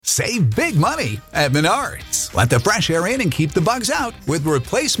Save big money at Menards. Let the fresh air in and keep the bugs out with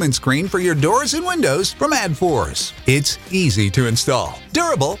replacement screen for your doors and windows from AdForce. It's easy to install,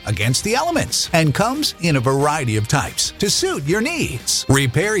 durable against the elements, and comes in a variety of types to suit your needs.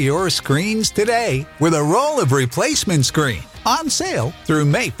 Repair your screens today with a roll of replacement screen on sale through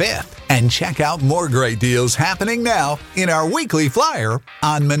May 5th. And check out more great deals happening now in our weekly flyer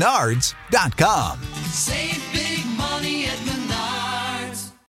on Menards.com. Save big money at Menards.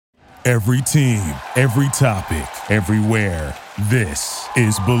 Every team, every topic, everywhere. This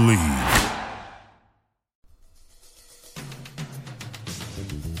is Believe.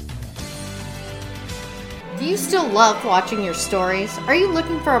 Do you still love watching your stories? Are you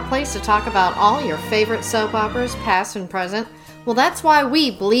looking for a place to talk about all your favorite soap operas, past and present? Well, that's why we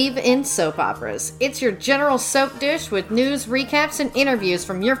believe in soap operas. It's your general soap dish with news, recaps, and interviews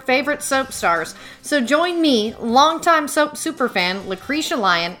from your favorite soap stars. So join me, longtime soap superfan Lucretia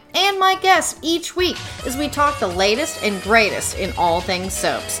Lyon, and my guests each week as we talk the latest and greatest in all things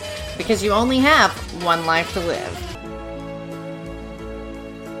soaps. Because you only have one life to live.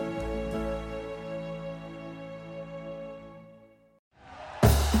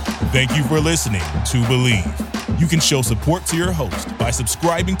 Thank you for listening to Believe. You can show support to your host by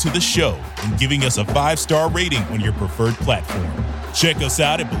subscribing to the show and giving us a 5-star rating on your preferred platform. Check us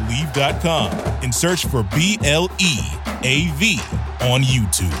out at Believe.com and search for BLEAV on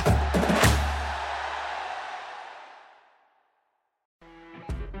YouTube.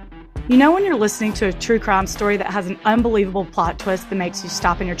 You know when you're listening to a true crime story that has an unbelievable plot twist that makes you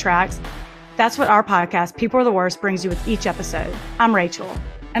stop in your tracks? That's what our podcast, People Are the Worst, brings you with each episode. I'm Rachel.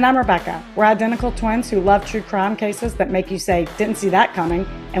 And I'm Rebecca. We're identical twins who love true crime cases that make you say, didn't see that coming,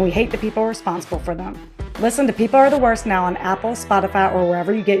 and we hate the people responsible for them. Listen to People Are the Worst now on Apple, Spotify, or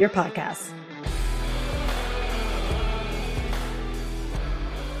wherever you get your podcasts.